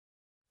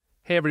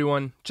Hey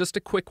everyone, just a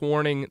quick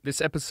warning,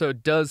 this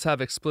episode does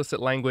have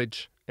explicit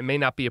language and may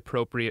not be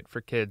appropriate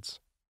for kids.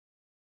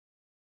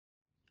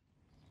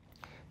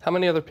 How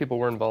many other people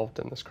were involved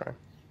in this crime?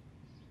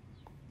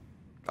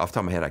 Off the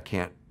top of my head, I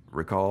can't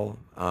recall.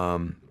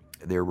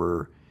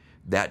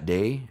 That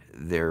day,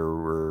 there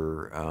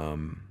were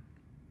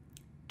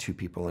 2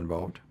 people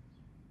involved,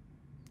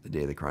 the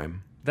day of the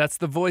crime. That's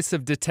the voice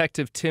of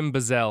Detective Tim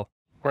Bazell.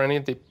 Were any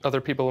of the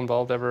other people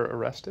involved ever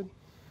arrested?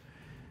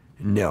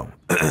 No,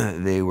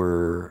 they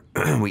were,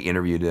 we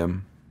interviewed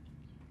them.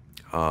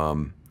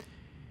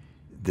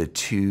 The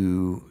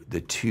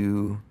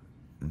two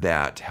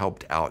that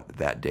helped out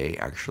that day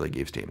actually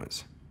gave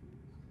statements.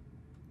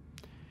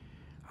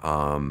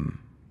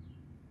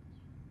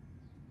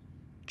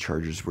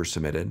 Charges were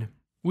submitted.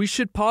 We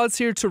should pause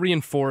here to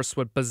reinforce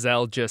what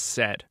Bazell just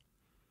said.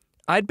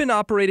 I'd been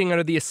operating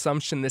under the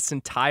assumption this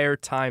entire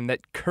time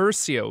that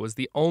Curcio was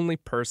the only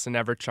person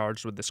ever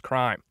charged with this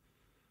crime.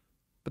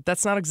 But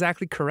that's not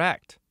exactly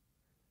correct.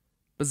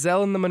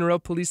 Bazell and the Monroe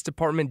Police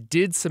Department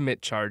did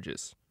submit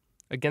charges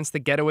against the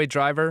getaway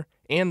driver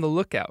and the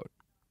lookout.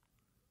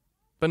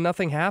 But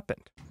nothing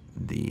happened.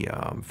 The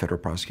federal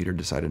prosecutor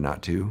decided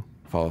not to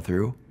follow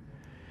through.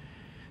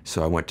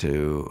 So I went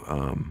to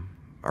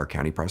our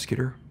county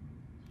prosecutor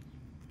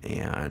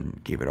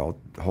and gave the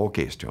whole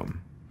case to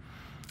him.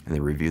 And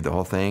they reviewed the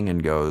whole thing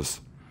and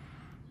goes,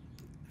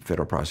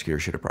 federal prosecutor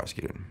should have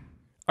prosecuted.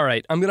 All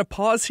right, I'm going to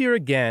pause here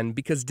again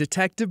because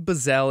Detective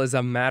Bazell is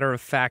a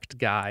matter-of-fact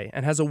guy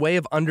and has a way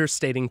of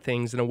understating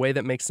things in a way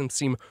that makes them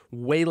seem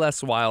way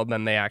less wild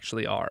than they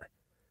actually are.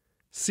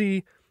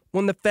 See,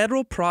 when the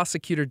federal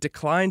prosecutor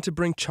declined to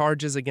bring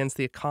charges against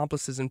the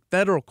accomplices in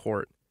federal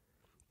court,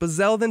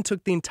 Bazell then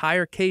took the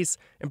entire case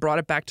and brought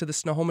it back to the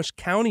Snohomish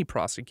County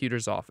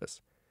prosecutor's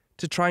office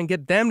to try and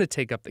get them to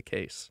take up the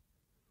case.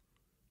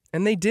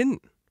 And they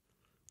didn't.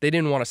 They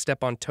didn't want to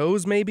step on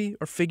toes, maybe,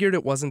 or figured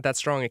it wasn't that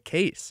strong a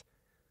case.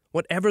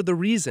 Whatever the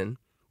reason,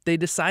 they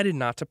decided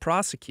not to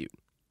prosecute.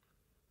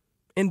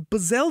 And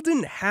Bazell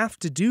didn't have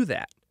to do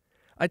that.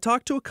 I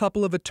talked to a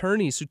couple of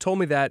attorneys who told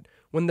me that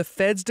when the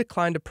feds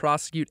declined to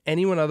prosecute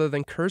anyone other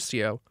than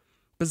Curcio,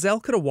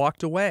 Bazell could have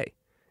walked away,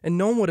 and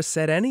no one would have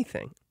said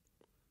anything.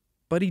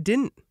 But he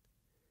didn't.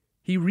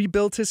 He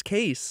rebuilt his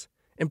case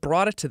and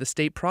brought it to the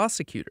state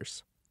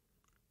prosecutors.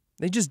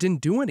 They just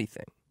didn't do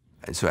anything.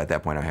 So at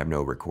that point, I have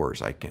no recourse.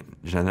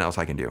 There's nothing else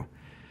I can do.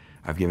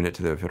 I've given it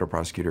to the federal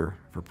prosecutor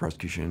for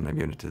prosecution. I've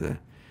given it to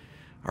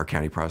our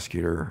county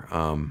prosecutor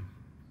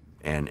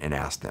and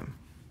asked them.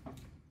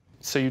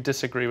 So you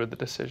disagree with the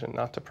decision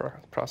not to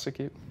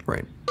prosecute?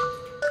 Right.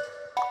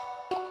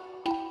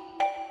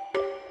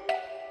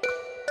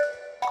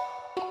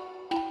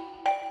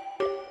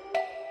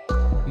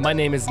 My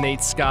name is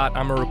Nate Scott.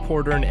 I'm a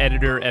reporter and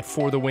editor at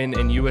For the Win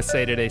and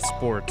USA Today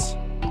Sports.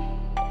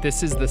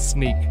 This is The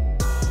Sneak.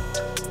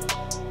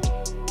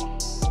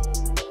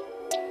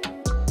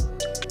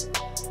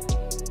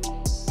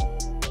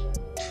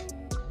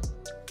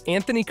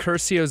 Anthony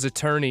Curcio's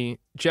attorney,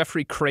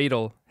 Jeffrey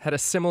Cradle, had a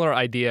similar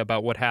idea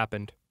about what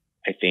happened.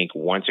 I think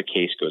once a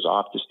case goes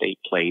off the state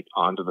plate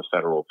onto the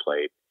federal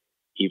plate,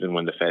 even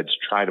when the feds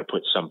try to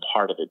put some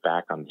part of it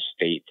back on the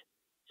state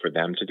for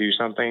them to do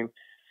something,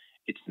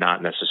 it's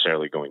not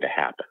necessarily going to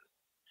happen.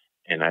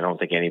 And I don't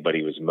think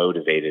anybody was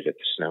motivated at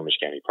the Snohomish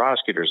County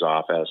Prosecutor's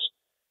Office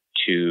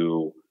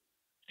to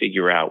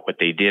figure out what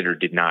they did or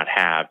did not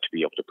have to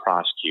be able to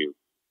prosecute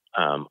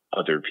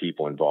other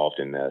people involved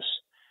in this.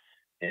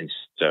 And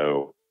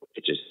so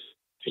it just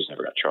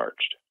never got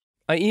charged.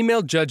 I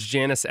emailed Judge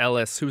Janice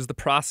Ellis, who was the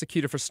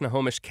prosecutor for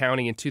Snohomish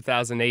County in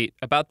 2008,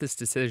 about this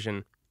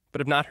decision, but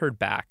have not heard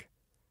back.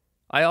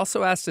 I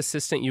also asked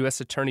Assistant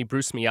U.S. Attorney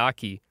Bruce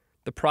Miyake,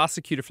 the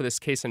prosecutor for this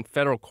case in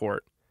federal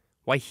court,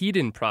 why he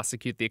didn't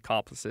prosecute the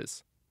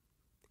accomplices.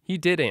 He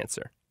did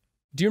answer.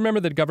 Do you remember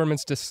the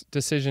government's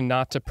decision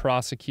not to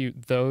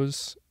prosecute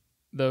those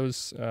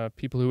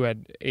people who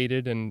had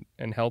aided and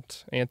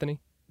helped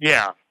Anthony?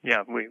 Yeah,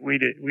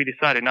 we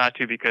decided not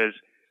to because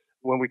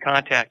when we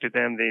contacted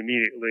them, they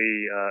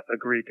immediately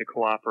agreed to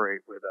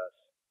cooperate with us.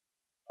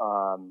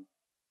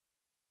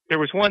 There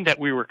was one that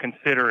we were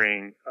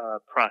considering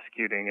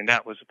prosecuting, and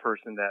that was a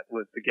person that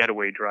was the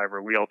getaway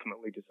driver. We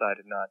ultimately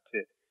decided not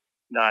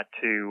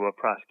to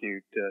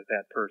prosecute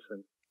that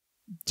person.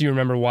 Do you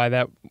remember why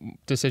that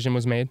decision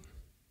was made?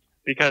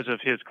 Because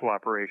of his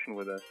cooperation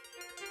with us.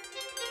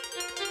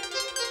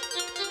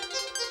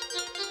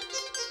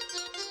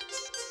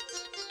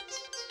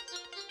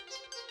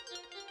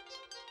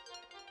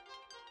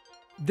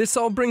 This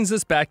all brings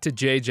us back to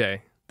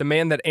JJ, the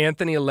man that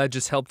Anthony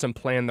alleges helped him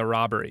plan the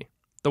robbery,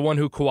 the one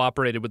who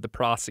cooperated with the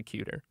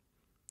prosecutor.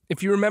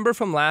 If you remember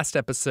from last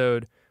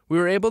episode, we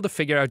were able to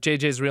figure out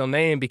JJ's real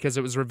name because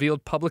it was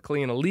revealed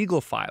publicly in a legal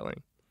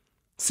filing.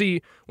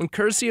 See, when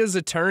Curcio's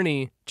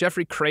attorney,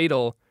 Jeffrey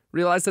Cradle,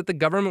 realized that the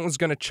government was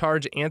going to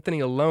charge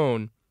Anthony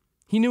alone,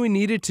 he knew he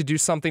needed to do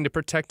something to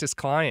protect his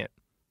client.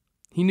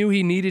 He knew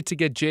he needed to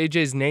get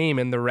JJ's name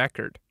in the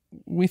record.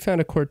 We found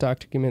a court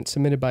document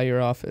submitted by your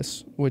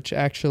office, which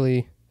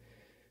actually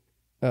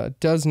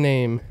does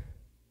name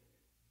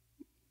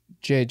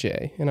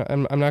JJ,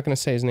 and I'm not going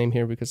to say his name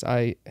here because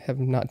I have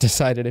not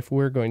decided if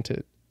we're going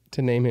to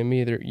name him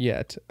either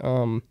yet.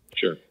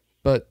 Sure.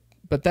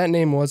 But that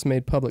name was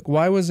made public.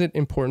 Why was it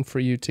important for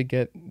you to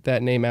get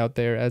that name out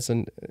there as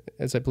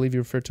I believe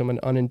you referred to him, an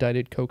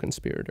unindicted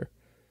co-conspirator?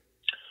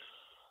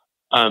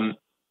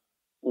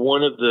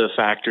 One of the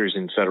factors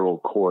in federal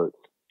court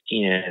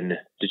in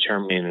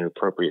determining an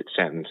appropriate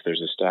sentence,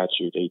 there's a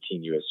statute,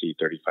 18 U.S.C.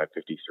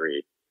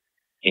 3553.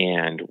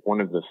 And one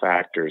of the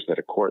factors that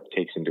a court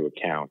takes into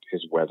account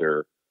is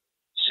whether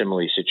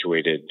similarly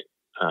situated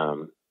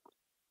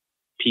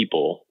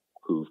people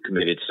who've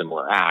committed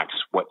similar acts,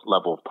 what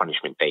level of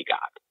punishment they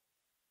got.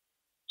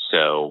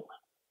 So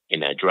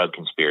in a drug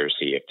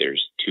conspiracy, if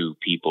there's two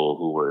people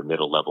who were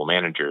middle-level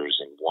managers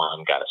and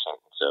one got a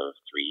sentence of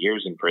 3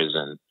 years in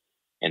prison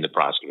and the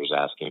prosecutor's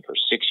asking for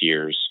 6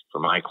 years for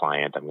my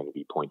client, I'm going to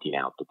be pointing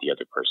out that the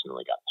other person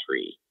only got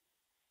 3.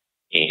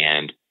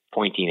 And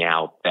pointing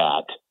out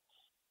that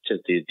to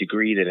the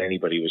degree that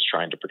anybody was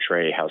trying to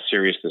portray how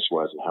serious this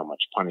was and how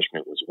much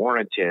punishment was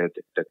warranted,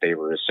 that they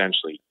were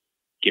essentially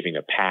giving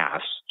a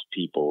pass to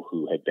people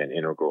who had been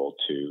integral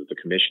to the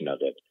commission of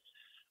it,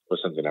 was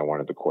something I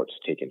wanted the court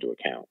to take into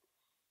account.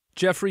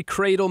 Jeffrey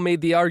Cradle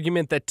made the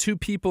argument that two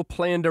people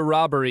planned a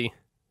robbery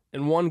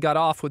and one got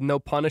off with no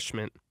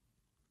punishment,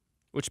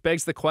 which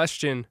begs the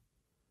question,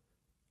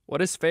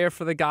 what is fair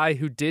for the guy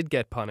who did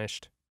get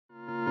punished?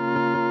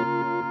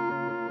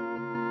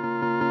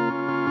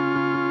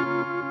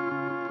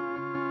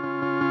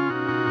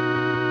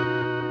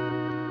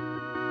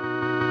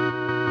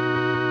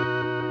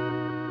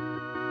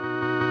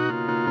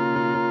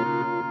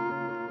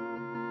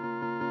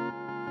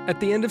 At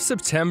the end of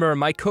September,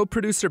 my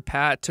co-producer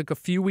Pat took a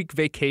few-week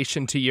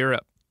vacation to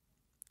Europe.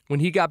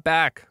 When he got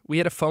back, we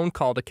had a phone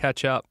call to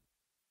catch up.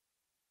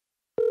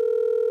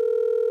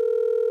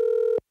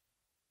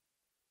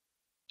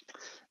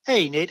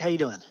 Hey, Nate, how you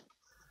doing?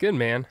 Good,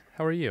 man.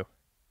 How are you?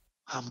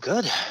 I'm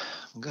good.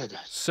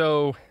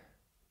 So,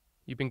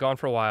 you've been gone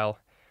for a while.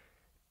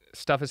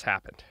 Stuff has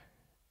happened.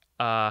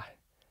 I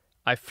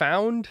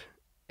found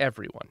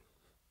everyone.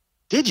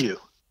 Did you?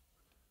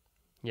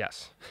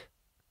 Yes.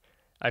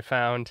 I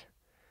found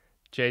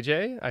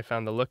JJ, I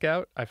found the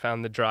lookout, I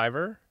found the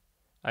driver,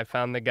 I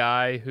found the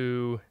guy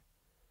who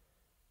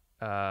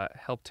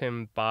helped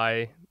him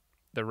buy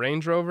the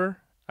Range Rover,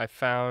 I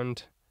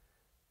found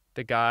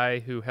the guy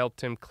who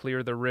helped him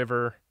clear the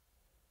river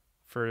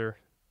for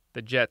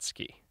the jet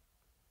ski.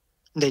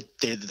 Did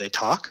they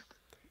talk?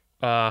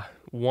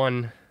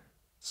 One,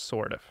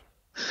 sort of.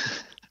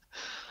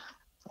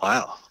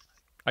 Wow.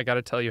 I got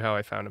to tell you how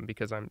I found him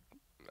because I'm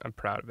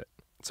proud of it.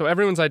 So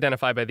everyone's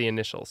identified by the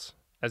initials,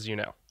 as you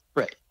know.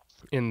 Right.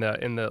 In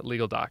the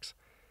legal docs.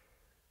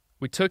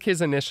 We took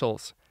his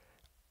initials.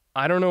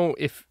 I don't know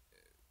if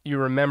you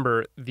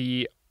remember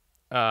the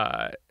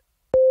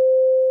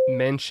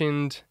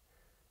mentioned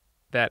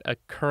that a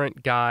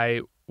current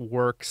guy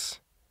works,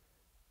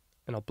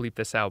 and I'll bleep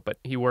this out, but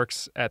he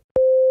works at...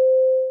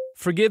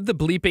 Forgive the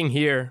bleeping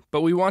here,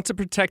 but we want to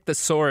protect the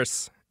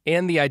source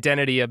and the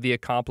identity of the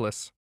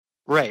accomplice.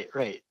 Right.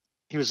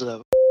 He was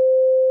a...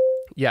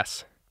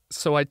 Yes.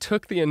 So I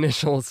took the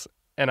initials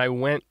and I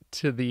went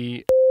to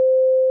the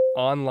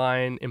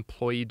online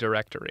employee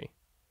directory.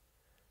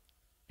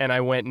 And I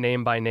went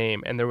name by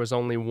name, and there was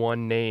only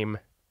one name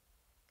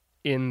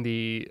in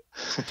the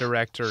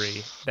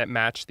directory that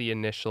matched the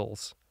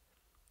initials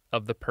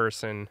of the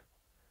person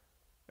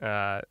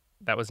that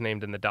was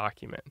named in the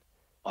document.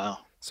 Wow.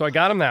 So I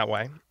got him that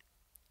way.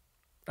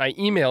 I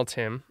emailed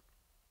him,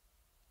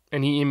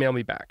 and he emailed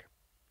me back.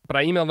 But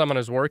I emailed him on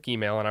his work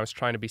email, and I was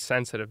trying to be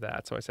sensitive to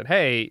that. So I said,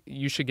 hey,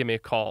 you should give me a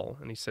call.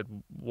 And he said,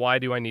 why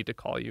do I need to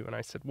call you? And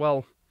I said,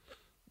 well,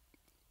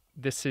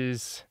 this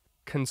is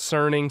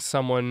concerning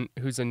someone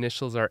whose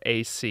initials are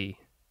AC,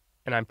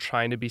 and I'm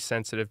trying to be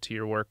sensitive to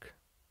your work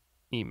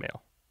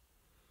email.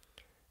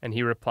 And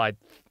he replied,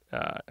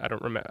 I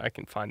don't remember, I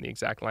can find the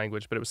exact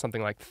language, but it was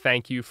something like,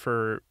 thank you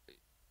for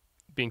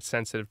being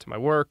sensitive to my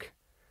work.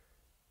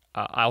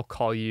 I'll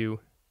call you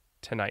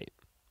tonight.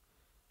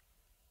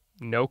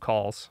 No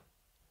calls.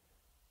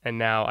 And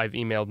now I've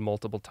emailed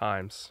multiple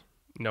times.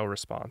 No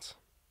response.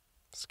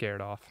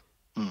 Scared off.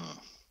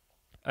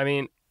 I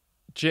mean,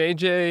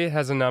 JJ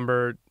has a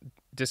number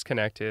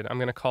disconnected. I'm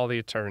going to call the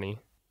attorney.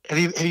 Have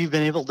you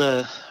been able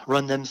to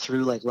run them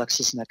through like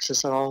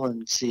LexisNexis at all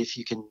and see if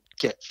you can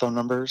get phone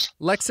numbers?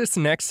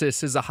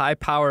 LexisNexis is a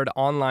high-powered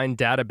online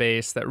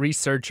database that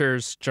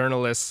researchers,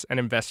 journalists,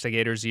 and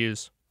investigators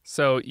use.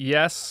 So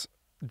yes,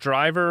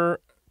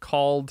 driver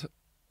called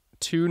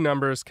 2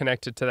 numbers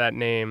connected to that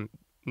name,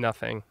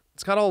 nothing.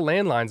 It's got all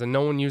landlines, and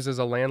no one uses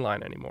a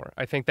landline anymore.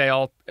 I think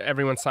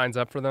everyone signs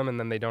up for them, and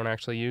then they don't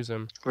actually use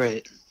them.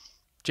 Right.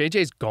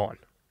 JJ's gone.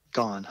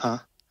 Gone, huh?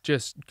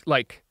 Just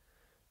like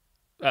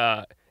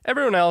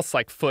everyone else,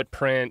 like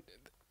footprint,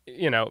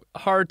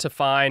 hard to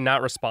find,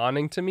 not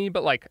responding to me,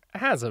 but like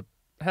has a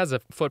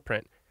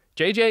footprint.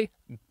 JJ,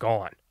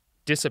 gone.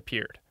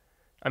 Disappeared.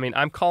 I mean,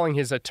 I'm calling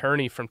his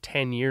attorney from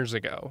 10 years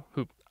ago,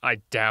 who I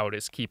doubt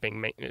is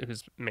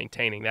who's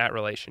maintaining that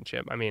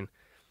relationship. I mean,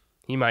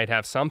 he might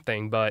have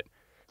something, but...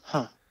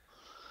 Huh.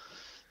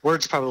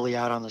 Word's probably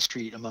out on the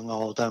street among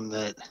all of them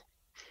that,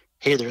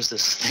 hey, there's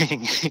this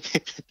thing.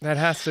 That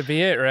has to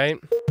be it, right?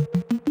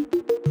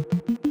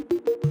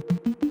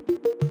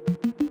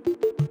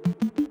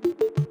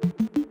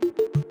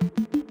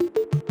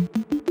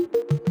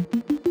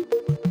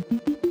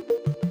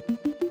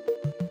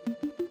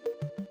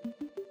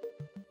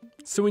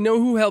 So we know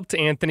who helped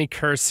Anthony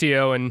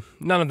Curcio, and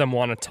none of them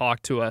want to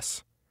talk to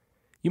us.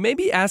 You may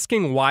be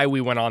asking why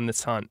we went on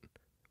this hunt,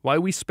 why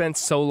we spent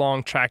so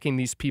long tracking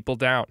these people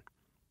down.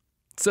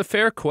 It's a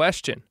fair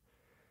question.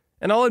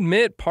 And I'll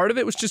admit, part of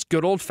it was just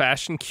good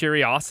old-fashioned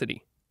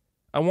curiosity.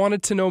 I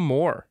wanted to know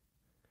more.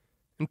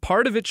 And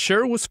part of it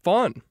sure was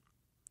fun.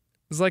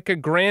 It was like a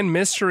grand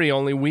mystery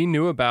only we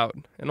knew about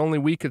and only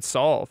we could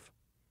solve.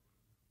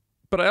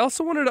 But I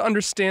also wanted to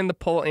understand the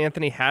pull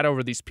Anthony had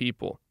over these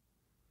people.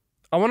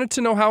 I wanted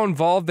to know how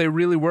involved they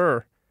really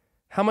were,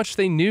 how much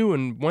they knew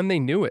and when they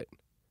knew it.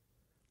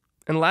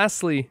 And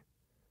lastly,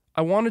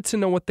 I wanted to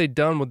know what they'd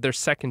done with their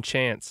second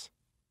chance.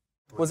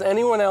 Was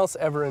anyone else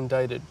ever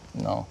indicted?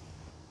 No.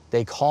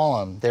 They call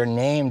them, they're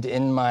named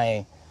in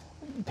my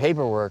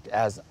paperwork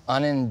as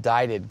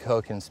unindicted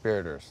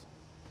co-conspirators.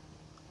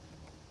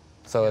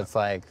 So it's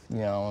like,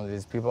 you know,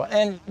 these people,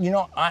 and you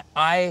know,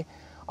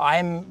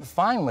 I'm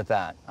fine with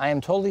that. I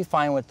am totally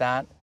fine with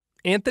that.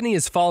 Anthony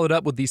has followed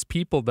up with these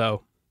people,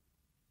 though.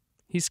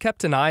 He's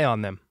kept an eye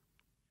on them.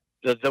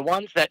 The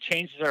ones that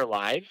changed their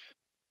lives,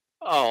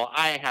 oh,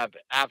 I have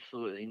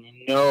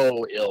absolutely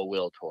no ill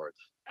will towards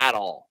at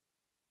all.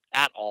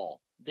 At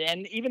all.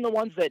 Then even the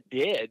ones that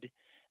did,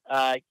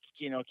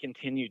 you know,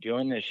 continue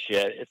doing this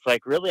shit. It's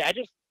like, really, I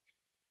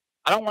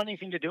don't want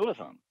anything to do with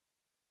them.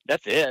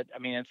 That's it. I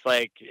mean, it's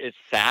like, it's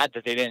sad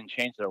that they didn't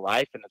change their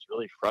life, and it's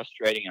really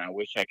frustrating. And I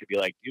wish I could be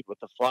like, dude,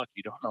 what the fuck?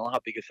 You don't know how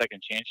big a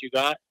second chance you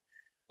got?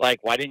 Like,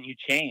 why didn't you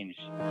change?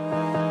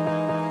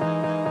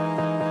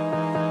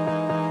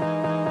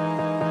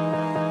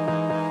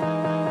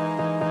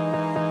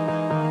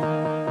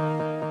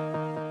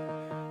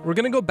 We're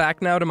going to go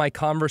back now to my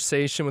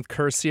conversation with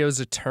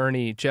Curcio's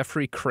attorney,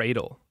 Jeffrey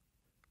Cradle.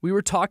 We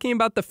were talking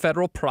about the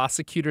federal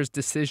prosecutor's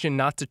decision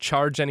not to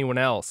charge anyone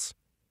else.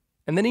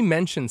 And then he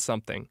mentioned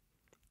something,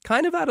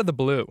 kind of out of the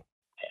blue.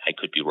 I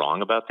could be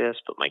wrong about this,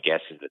 but my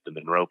guess is that the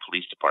Monroe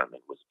Police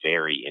Department was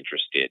very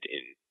interested in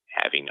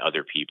having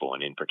other people,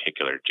 and in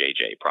particular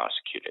JJ,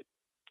 prosecuted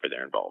for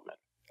their involvement.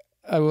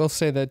 I will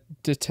say that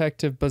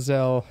Detective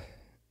Bazell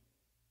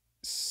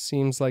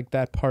seems like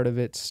that part of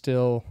it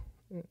still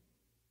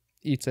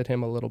eats at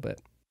him a little bit.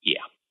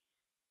 Yeah.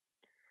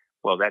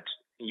 Well,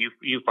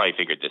 you've probably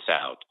figured this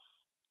out.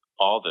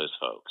 All those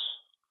folks,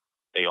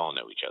 they all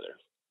know each other.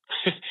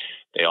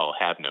 They all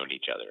have known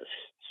each other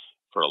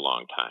for a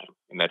long time.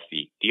 And that's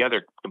the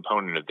other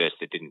component of this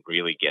that didn't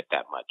really get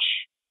that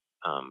much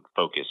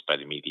focus by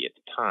the media at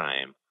the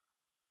time,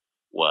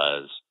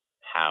 was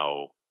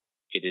how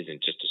it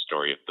isn't just a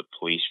story of the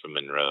police from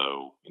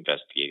Monroe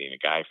investigating a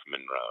guy from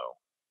Monroe.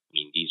 I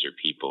mean, these are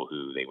people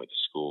who they went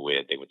to school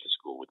with. They went to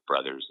school with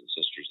brothers and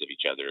sisters of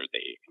each other.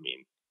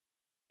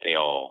 They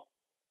all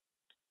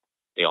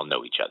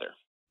know each other.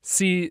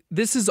 See,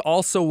 this is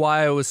also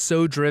why I was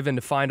so driven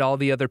to find all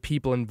the other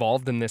people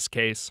involved in this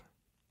case.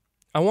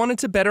 I wanted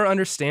to better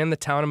understand the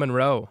town of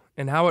Monroe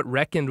and how it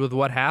reckoned with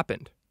what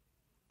happened.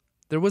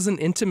 There was an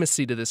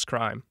intimacy to this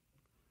crime.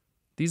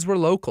 These were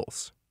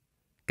locals,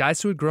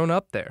 guys who had grown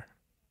up there.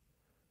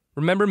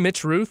 Remember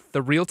Mitch Ruth,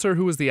 the realtor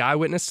who was the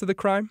eyewitness to the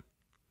crime?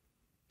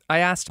 I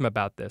asked him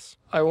about this.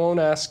 I won't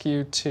ask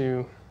you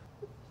to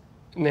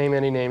name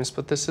any names,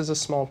 but this is a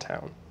small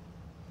town.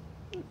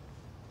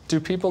 Do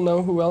people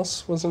know who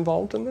else was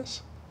involved in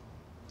this?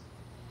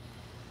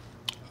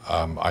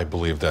 I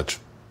believe that's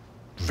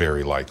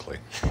very likely.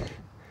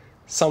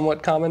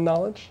 Somewhat common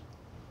knowledge?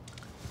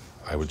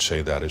 I would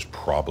say that is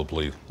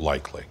probably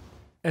likely.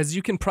 As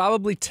you can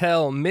probably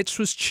tell, Mitch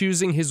was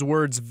choosing his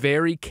words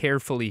very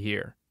carefully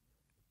here,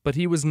 but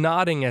he was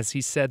nodding as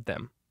he said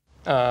them.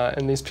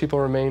 And these people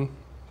remain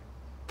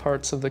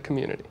parts of the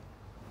community.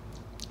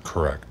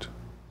 Correct.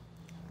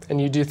 And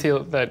you do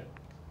feel that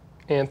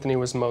Anthony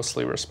was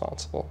mostly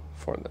responsible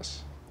for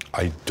this?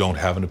 I don't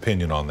have an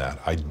opinion on that.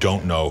 I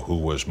don't know who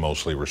was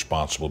mostly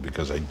responsible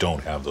because I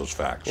don't have those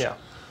facts. Yeah.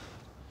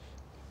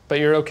 But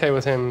you're okay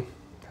with him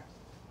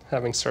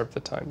having served the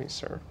time he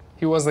served?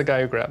 He was the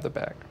guy who grabbed the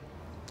bag.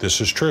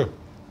 This is true.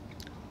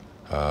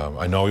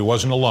 I know he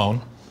wasn't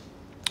alone,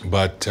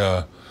 but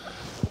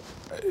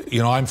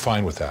you know, I'm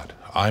fine with that.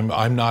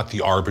 I'm not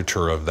the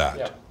arbiter of that.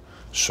 Yeah.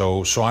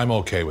 So I'm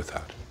okay with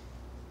that.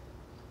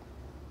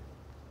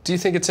 Do you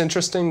think it's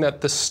interesting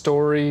that the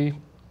story,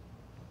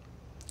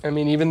 I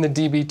mean, even the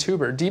DB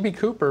Tuber, DB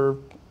Cooper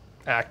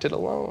acted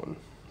alone.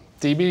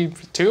 DB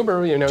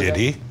Tuber, you know. Did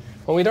he?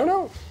 Well, we don't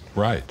know.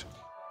 Right.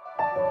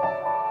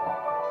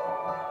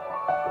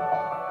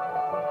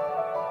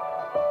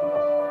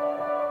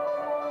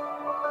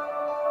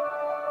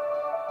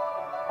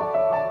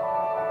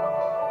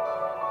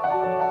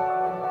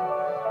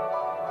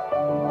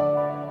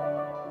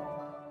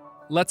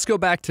 Let's go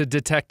back to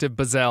Detective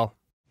Bazell.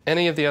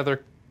 Any of the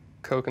other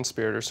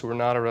co-conspirators who were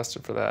not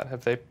arrested for that,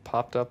 have they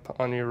popped up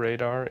on your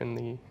radar in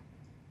the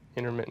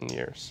intermittent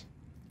years?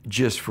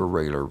 Just for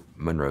regular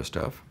Monroe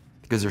stuff,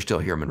 because they're still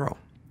here in Monroe.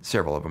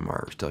 Several of them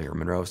are still here in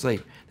Monroe, so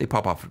they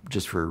pop off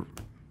just for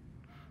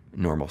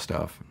normal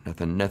stuff.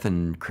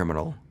 Nothing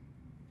criminal.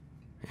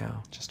 Yeah.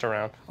 Just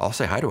around. I'll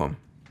say hi to them.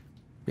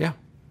 Yeah.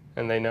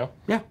 And they know?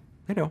 Yeah,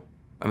 they know.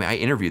 I mean, I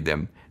interviewed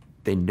them.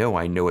 They know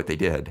I know what they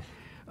did,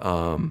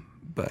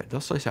 but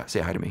they'll still say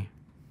hi to me.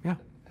 Yeah.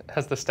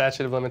 Has the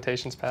statute of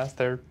limitations passed?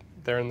 They're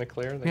in the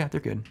clear? Yeah,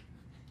 they're good.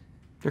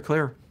 They're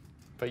clear.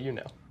 But you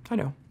know. I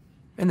know.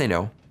 And they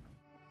know.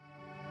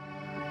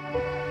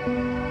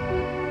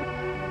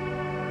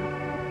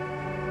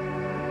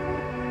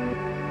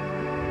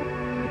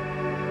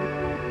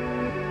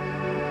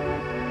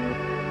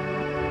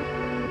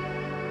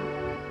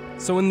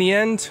 So in the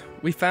end,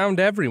 we found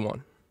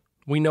everyone.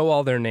 We know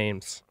all their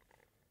names.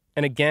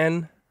 And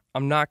again,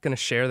 I'm not going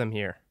to share them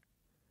here.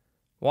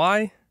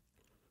 Why?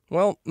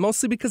 Well,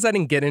 mostly because I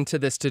didn't get into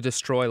this to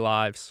destroy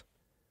lives.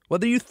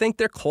 Whether you think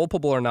they're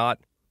culpable or not,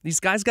 these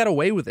guys got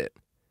away with it.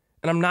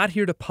 And I'm not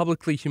here to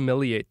publicly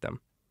humiliate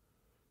them.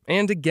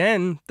 And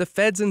again, the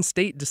feds and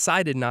state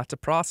decided not to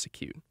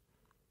prosecute.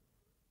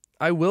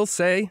 I will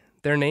say,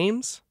 their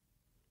names,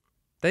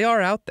 they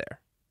are out there.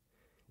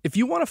 If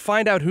you want to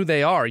find out who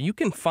they are, you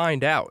can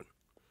find out.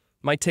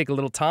 Might take a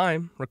little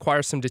time,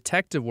 require some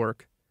detective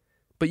work,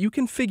 but you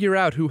can figure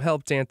out who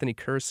helped Anthony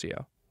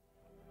Curcio.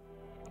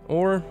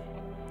 Or,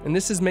 and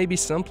this is maybe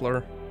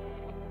simpler,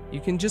 you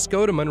can just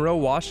go to Monroe,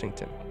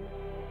 Washington.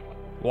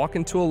 Walk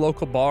into a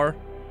local bar,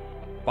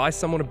 buy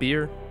someone a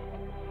beer,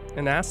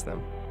 and ask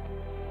them.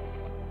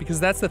 Because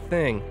that's the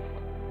thing.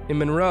 In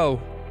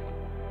Monroe,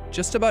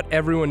 just about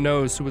everyone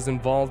knows who was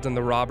involved in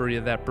the robbery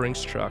of that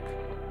Brinks truck.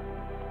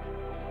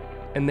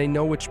 And they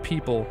know which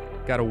people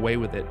got away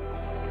with it.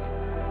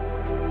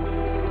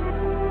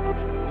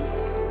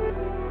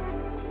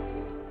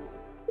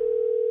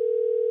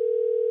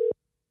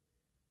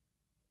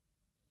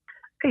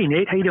 Hey,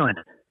 Nate, how you doing?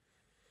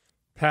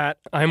 Pat,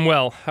 I'm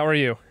well. How are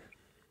you?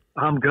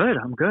 I'm good.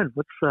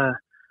 What's the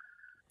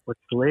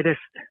latest?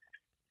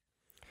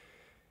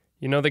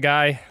 You know the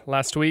guy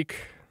last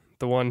week,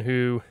 the one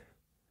who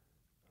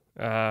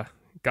got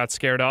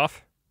scared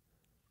off?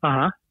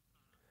 Uh-huh.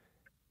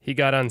 He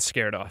got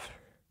unscared off.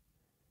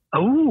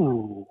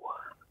 Oh.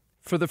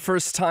 For the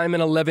first time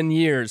in 11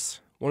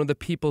 years, one of the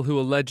people who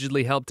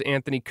allegedly helped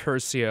Anthony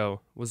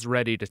Curcio was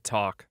ready to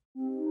talk.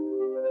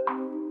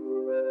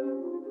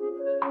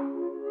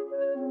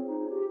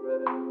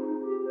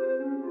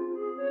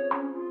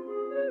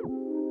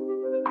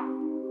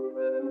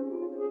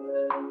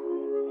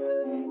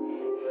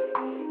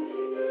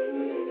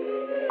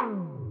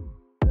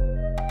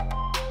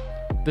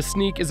 The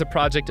Sneak is a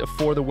project of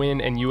For the Win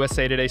and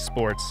USA Today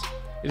Sports.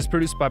 It is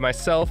produced by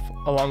myself,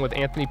 along with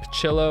Anthony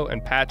Pacillo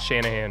and Pat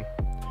Shanahan.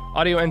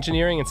 Audio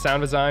engineering and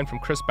sound design from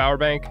Chris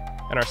Bowerbank,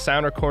 and our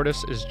sound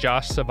recordist is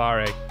Josh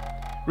Savare.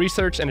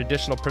 Research and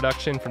additional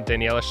production from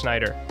Daniela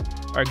Schneider.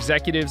 Our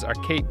executives are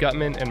Kate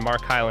Gutman and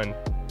Mark Hyland.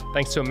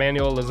 Thanks to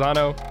Emmanuel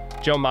Lozano,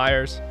 Joe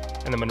Myers,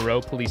 and the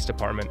Monroe Police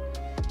Department.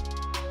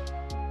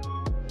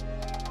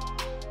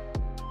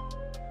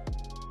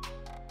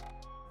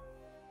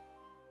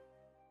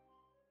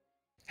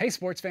 Hey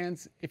sports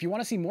fans, if you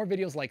want to see more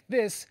videos like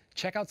this,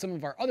 check out some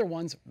of our other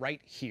ones right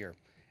here.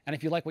 And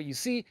if you like what you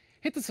see,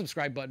 hit the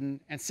subscribe button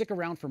and stick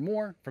around for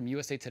more from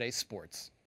USA Today Sports.